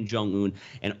Jinping, Kim Jong-un,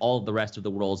 and all of the rest of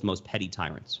the world's most petty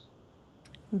tyrants.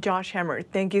 Josh Hammer,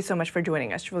 thank you so much for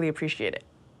joining us. Really appreciate it.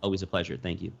 Always a pleasure.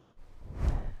 Thank you.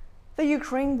 The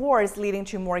Ukraine war is leading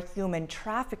to more human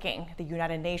trafficking. The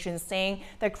United Nations saying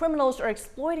that criminals are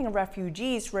exploiting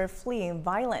refugees who are fleeing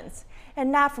violence.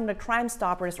 And NAP from the Crime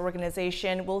Stoppers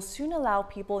organization will soon allow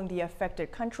people in the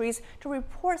affected countries to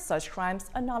report such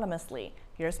crimes anonymously.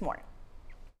 Here's more.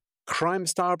 Crime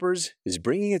Stoppers is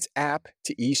bringing its app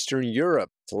to Eastern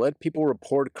Europe to let people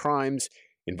report crimes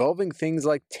involving things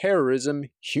like terrorism,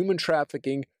 human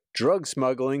trafficking, drug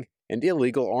smuggling, and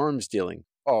illegal arms dealing,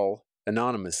 all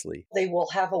anonymously. They will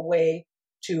have a way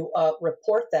to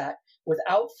report that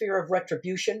without fear of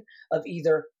retribution of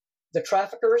either the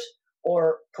traffickers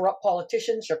or corrupt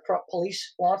politicians or corrupt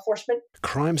police, law enforcement.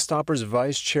 Crime Stoppers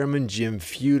Vice Chairman Jim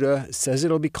Fuda says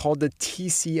it'll be called the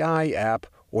TCI app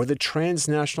or the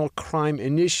Transnational Crime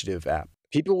Initiative app.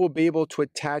 People will be able to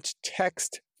attach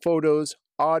text, photos,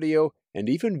 audio, and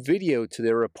even video to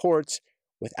their reports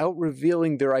without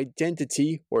revealing their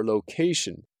identity or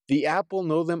location. The app will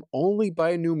know them only by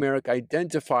a numeric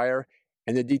identifier,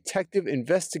 and the detective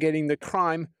investigating the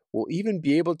crime will even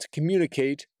be able to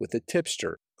communicate with the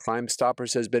tipster. Crime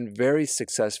Stoppers has been very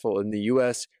successful in the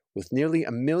U.S., with nearly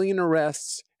 1 million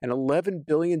arrests and $11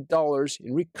 billion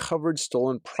in recovered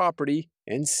stolen property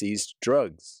and seized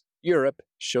drugs. Europe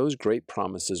shows great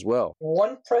promise as well.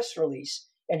 One press release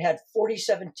and had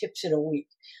 47 tips in a week.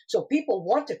 So people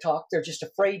want to talk, they're just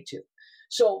afraid to.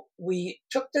 So we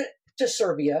took to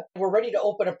Serbia. We're ready to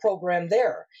open a program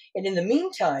there. And in the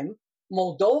meantime,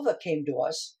 Moldova came to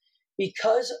us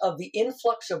because of the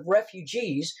influx of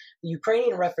refugees, the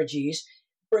Ukrainian refugees,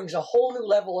 brings a whole new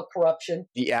level of corruption.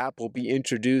 The app will be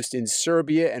introduced in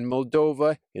Serbia and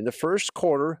Moldova in the first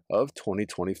quarter of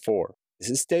 2024. This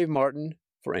is Dave Martin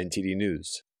for NTD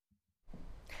News.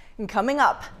 And coming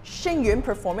up, Shenyun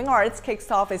Performing Arts kicks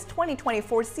off its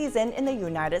 2024 season in the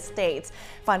United States.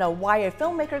 Find out why a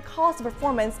filmmaker calls the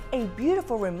performance a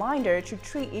beautiful reminder to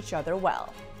treat each other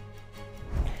well.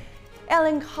 And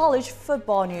in college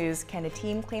football news, can a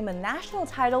team claim a national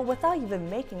title without even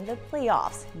making the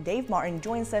playoffs? Dave Martin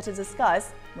joins us to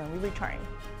discuss when we return.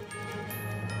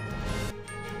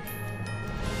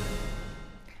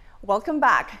 Welcome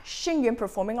back. Shenyun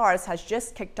Performing Arts has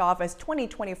just kicked off its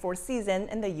 2024 season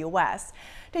in the U.S.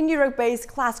 The New York-based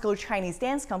classical Chinese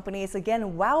dance company is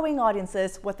again wowing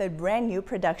audiences with a brand new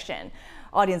production.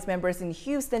 Audience members in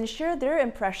Houston shared their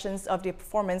impressions of the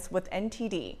performance with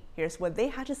NTD. Here's what they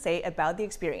had to say about the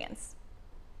experience.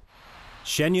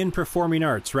 Shenyun Performing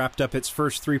Arts wrapped up its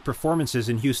first 3 performances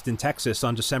in Houston, Texas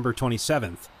on December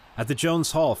 27th at the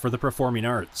Jones Hall for the Performing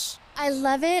Arts. I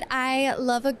love it. I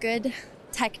love a good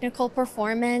technical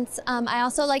performance. I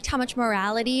also liked how much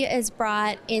morality is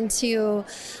brought into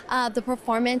the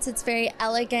performance. It's very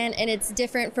elegant and it's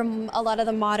different from a lot of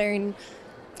the modern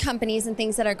companies and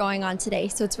things that are going on today,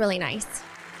 so it's really nice.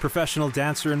 Professional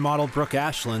dancer and model Brooke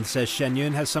Ashland says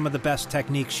Shenyun has some of the best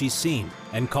techniques she's seen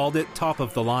and called it top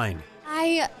of the line.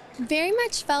 I very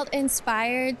much felt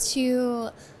inspired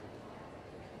to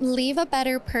leave a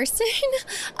better person.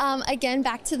 Again,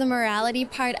 back to the morality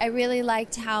part, I really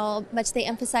liked how much they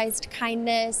emphasized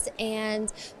kindness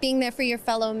and being there for your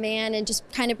fellow man and just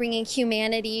kind of bringing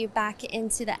humanity back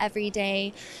into the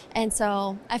everyday. And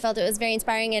so I felt it was very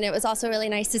inspiring, and it was also really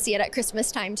nice to see it at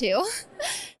Christmas time too.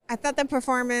 I thought the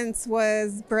performance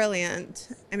was brilliant.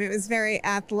 I mean, it was very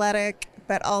athletic,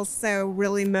 but also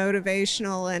really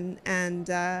motivational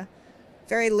and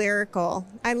very lyrical.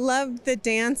 I loved the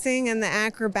dancing and the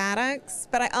acrobatics,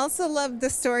 but I also loved the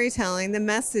storytelling, the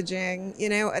messaging, you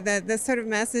know, the sort of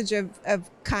message of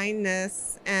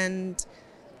kindness and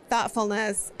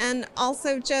thoughtfulness, and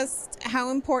also just how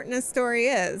important a story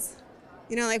is.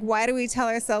 You know, like, why do we tell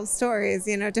ourselves stories,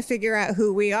 you know, to figure out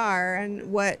who we are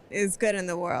and what is good in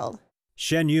the world.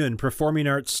 Shenyun Performing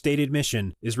Arts' stated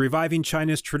mission is reviving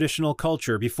China's traditional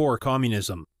culture before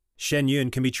communism.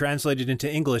 Shenyun can be translated into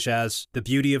English as the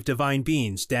beauty of divine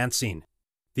beings dancing.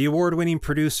 The award-winning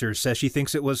producer says she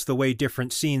thinks it was the way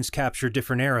different scenes captured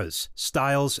different eras,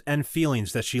 styles, and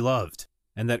feelings that she loved,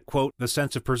 and that, quote, the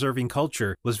sense of preserving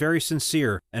culture was very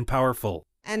sincere and powerful.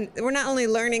 And we're not only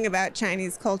learning about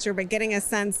Chinese culture, but getting a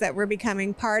sense that we're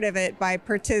becoming part of it by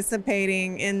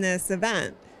participating in this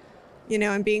event, you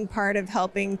know, and being part of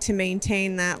helping to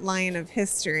maintain that line of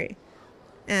history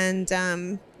and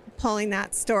pulling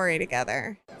that story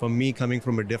together. For me, coming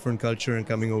from a different culture and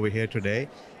coming over here today,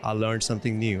 I learned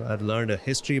something new. I learned a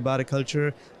history about a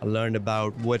culture. I learned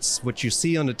about what you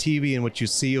see on the TV and what you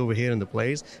see over here in the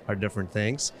plays are different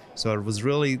things. So it was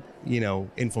really, you know,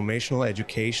 informational,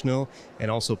 educational, and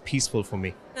also peaceful for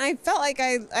me. I felt like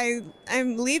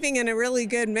I'm leaving in a really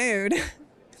good mood.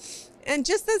 And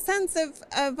just the sense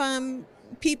of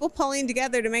people pulling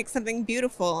together to make something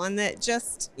beautiful, and that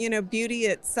just, you know, beauty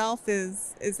itself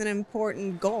is an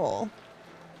important goal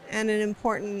and an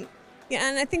important, yeah.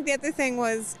 And I think the other thing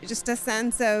was just a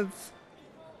sense of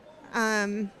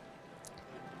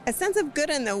good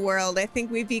in the world. I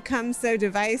think we've become so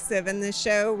divisive, and the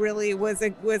show really was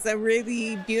a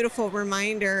really beautiful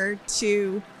reminder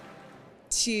to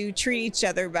treat each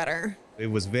other better. It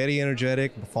was very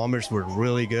energetic. Performers were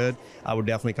really good. I would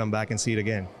definitely come back and see it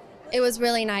again. It was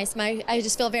really nice. I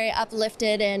just feel very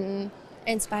uplifted and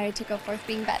inspired to go forth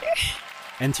being better.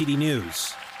 NTD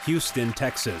News, Houston,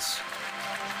 Texas.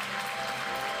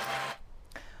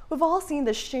 We've all seen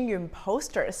the Shenyun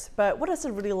posters, but what does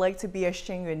it really like to be a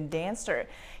Shenyun dancer?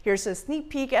 Here's a sneak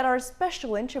peek at our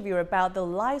special interview about the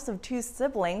lives of 2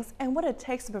 siblings and what it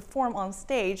takes to perform on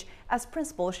stage as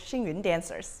principal Shenyun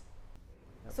dancers.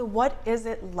 So what is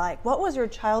it like? What was your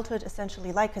childhood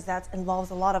essentially like? Because that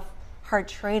involves a lot of hard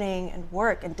training and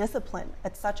work and discipline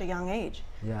at such a young age.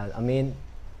 Yeah, I mean,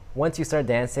 once you start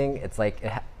dancing, it's like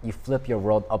you flip your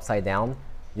world upside down.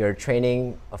 You're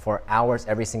training for hours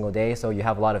every single day, so you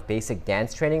have a lot of basic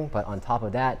dance training, but on top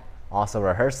of that, also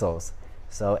rehearsals.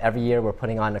 So every year we're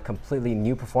putting on a completely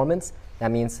new performance. That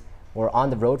means we're on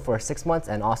the road for 6 months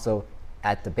and also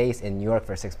at the base in New York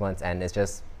for 6 months. And it's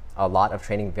just a lot of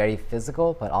training, very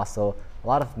physical, but also a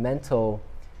lot of mental.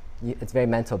 It's very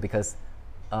mental because,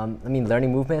 I mean,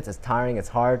 learning movements is tiring, it's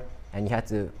hard, and you have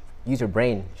to use your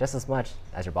brain just as much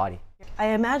as your body. I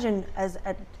imagine as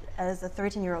a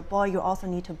 13-year-old boy, you also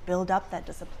need to build up that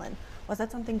discipline. Was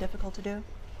that something difficult to do?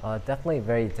 Definitely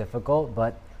very difficult,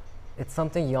 but it's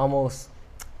something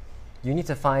you need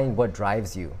to find what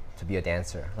drives you to be a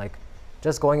dancer. Like,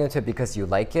 just going into it because you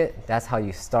like it, that's how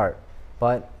you start.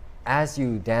 But as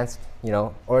you dance, you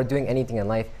know, or doing anything in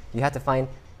life, you have to find,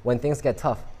 when things get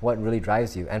tough, what really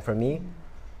drives you. And for me,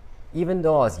 even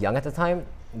though I was young at the time,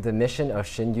 the mission of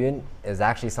Xinyun is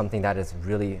actually something that is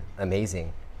really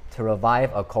amazing. To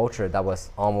revive a culture that was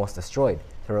almost destroyed,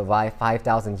 to revive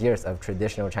 5,000 years of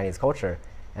traditional Chinese culture.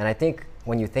 And I think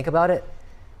when you think about it,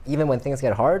 even when things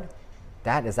get hard,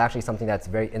 that is actually something that's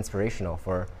very inspirational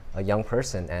for a young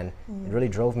person, and it really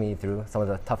drove me through some of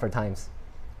the tougher times.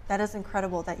 That is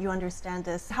incredible that you understand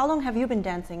this. How long have you been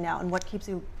dancing now, and what keeps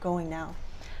you going now?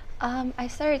 I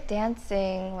started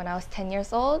dancing when I was 10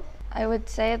 years old. I would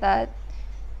say that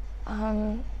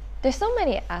there's so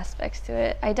many aspects to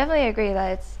it. I definitely agree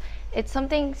that it's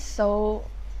something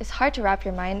it's hard to wrap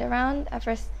your mind around at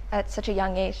first at such a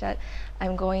young age, that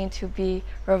I'm going to be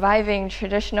reviving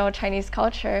traditional Chinese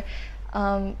culture.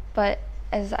 But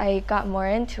as I got more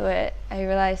into it, I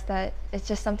realized that it's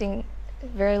just something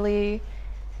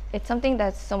it's something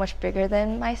that's so much bigger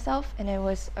than myself, and it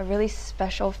was a really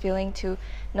special feeling to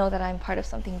know that I'm part of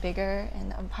something bigger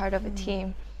and I'm part of a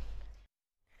team.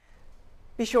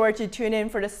 Be sure to tune in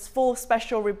for this full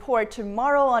special report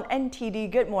tomorrow on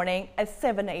NTD Good Morning at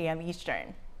 7 a.m.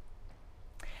 Eastern.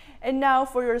 And now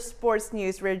for your sports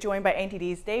news, we're joined by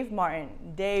NTD's Dave Martin.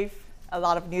 Dave, a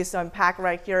lot of news to unpack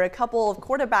right here. A couple of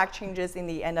quarterback changes in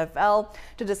the NFL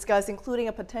to discuss, including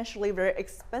a potentially very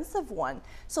expensive one.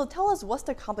 So tell us, what's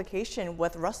the complication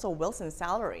with Russell Wilson's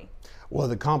salary? Well,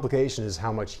 the complication is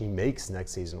how much he makes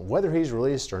next season, whether he's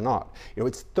released or not. You know,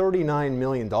 it's $39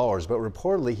 million, but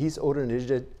reportedly he's owed an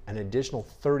additional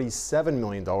 $37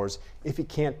 million if he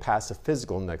can't pass a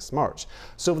physical next March.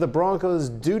 So if the Broncos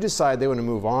do decide they want to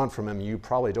move on from him, you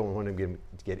probably don't want to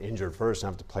get injured first and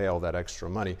have to pay all that extra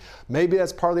money. Maybe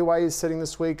that's partly why he's sitting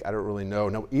this week. I don't really know.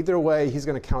 No, either way, he's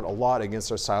going to count a lot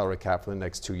against our salary cap for the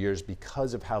next 2 years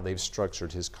because of how they've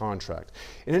structured his contract.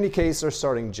 In any case, they're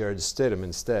starting Jared Stidham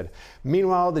instead.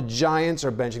 Meanwhile, the Giants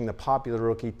are benching the popular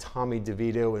rookie Tommy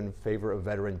DeVito in favor of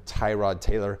veteran Tyrod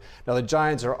Taylor. Now, the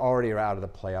Giants are already out of the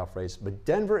playoff race, but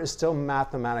Denver is still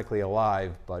mathematically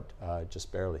alive, but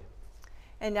just barely.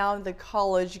 And now in the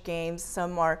college games,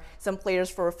 some players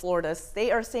for Florida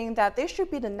State are saying that they should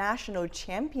be the national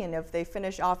champion if they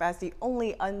finish off as the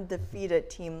only undefeated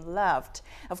team left.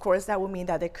 Of course, that would mean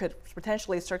that they could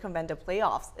potentially circumvent the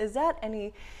playoffs. Is that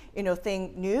any,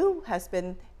 thing new?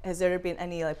 Has there been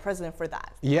any precedent for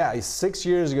that? Yeah, 6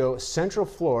 years ago, Central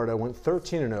Florida went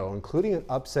 13-0, including an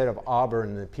upset of Auburn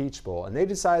in the Peach Bowl, and they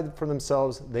decided for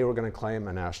themselves they were going to claim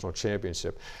a national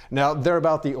championship. Now, they're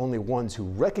about the only ones who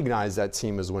recognize that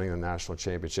team as winning the national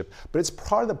championship, but it's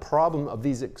part of the problem of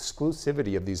these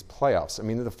exclusivity of these playoffs. I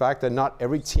mean, the fact that not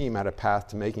every team had a path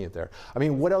to making it there. I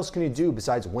mean, what else can you do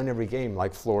besides win every game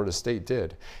like Florida State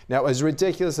did? Now, as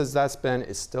ridiculous as that's been,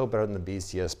 it's still better than the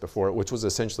BCS before, which was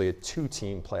essentially a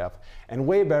two-team playoff, and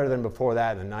way better than before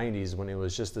that in the 90s when it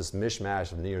was just this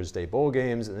mishmash of New Year's Day bowl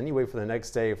games, and then you wait for the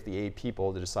next day for the AP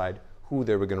poll to decide who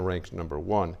they were going to rank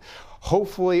 #1.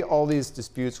 Hopefully all these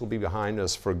disputes will be behind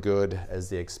us for good as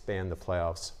they expand the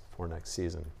playoffs for next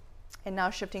season. And now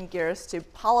shifting gears to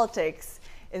politics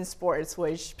in sports,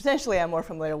 which potentially I'm more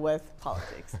familiar with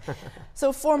politics.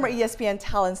 So former ESPN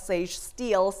talent Sage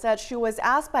Steele said she was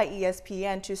asked by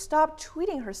ESPN to stop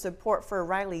tweeting her support for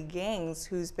Riley Gaines,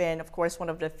 who's been, of course, one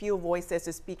of the few voices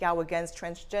to speak out against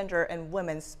transgender and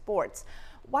women's sports.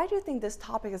 Why do you think this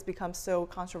topic has become so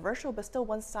controversial but still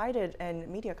one-sided in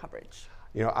media coverage?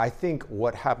 I think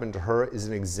what happened to her is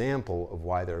an example of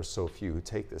why there are so few who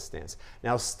take this stance.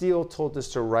 Now, Steele told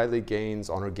this to Riley Gaines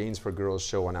on her Gaines for Girls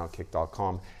show on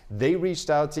Outkick.com. They reached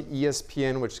out to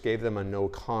ESPN, which gave them a no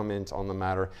comment on the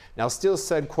matter. Now, Steele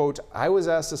said, quote, "I was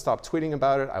asked to stop tweeting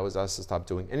about it. I was asked to stop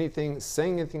doing anything,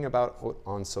 saying anything about it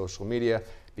on social media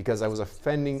because I was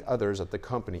offending others at the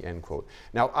company," end quote.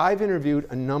 Now, I've interviewed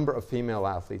a number of female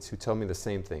athletes who tell me the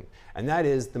same thing, and that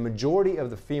is the majority of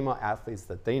the female athletes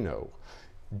that they know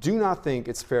do not think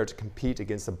it's fair to compete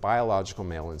against a biological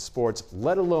male in sports,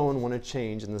 let alone want to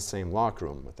change in the same locker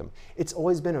room with them. It's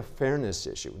always been a fairness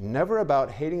issue, never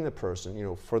about hating the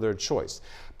person, for their choice.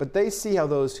 But they see how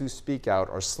those who speak out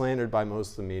are slandered by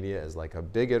most of the media as like a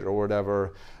bigot or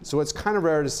whatever. So it's kind of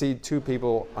rare to see two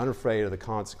people unafraid of the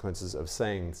consequences of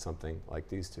saying something like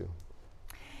these two.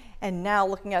 And now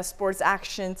looking at sports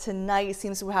action tonight,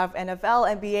 seems we have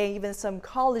NFL, NBA, even some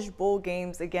college bowl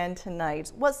games again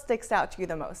tonight. What sticks out to you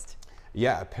the most?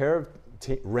 Yeah, a pair of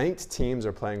ranked teams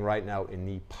are playing right now in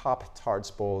the Pop-Tarts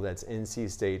Bowl. That's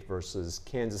NC State versus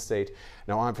Kansas State.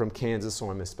 Now I'm from Kansas, so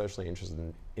I'm especially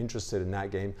interested in that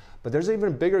game. But there's an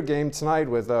even bigger game tonight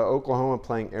with Oklahoma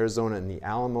playing Arizona in the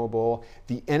Alamo Bowl.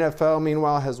 The NFL,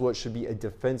 meanwhile, has what should be a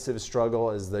defensive struggle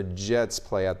as the Jets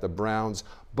play at the Browns.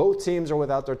 Both teams are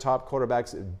without their top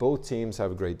quarterbacks. Both teams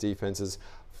have great defenses.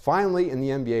 Finally, in the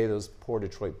NBA, those poor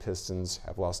Detroit Pistons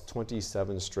have lost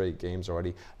 27 straight games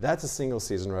already. That's a single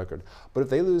season record. But if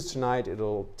they lose tonight,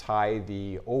 it'll tie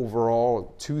the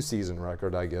overall two-season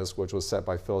record, I guess, which was set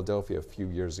by Philadelphia a few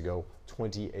years ago,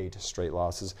 28 straight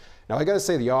losses. Now, I got to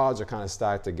say the odds are kind of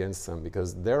stacked against them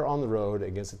because they're on the road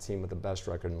against a team with the best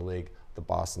record in the league, the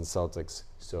Boston Celtics.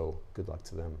 So good luck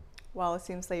to them. Well, it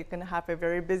seems like you're going to have a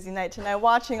very busy night tonight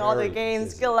watching all the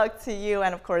games. Good luck to you,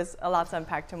 and of course, a lot to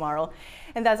unpack tomorrow.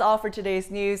 And that's all for today's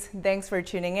news. Thanks for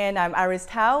tuning in. I'm Iris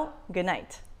Tao. Good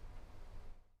night.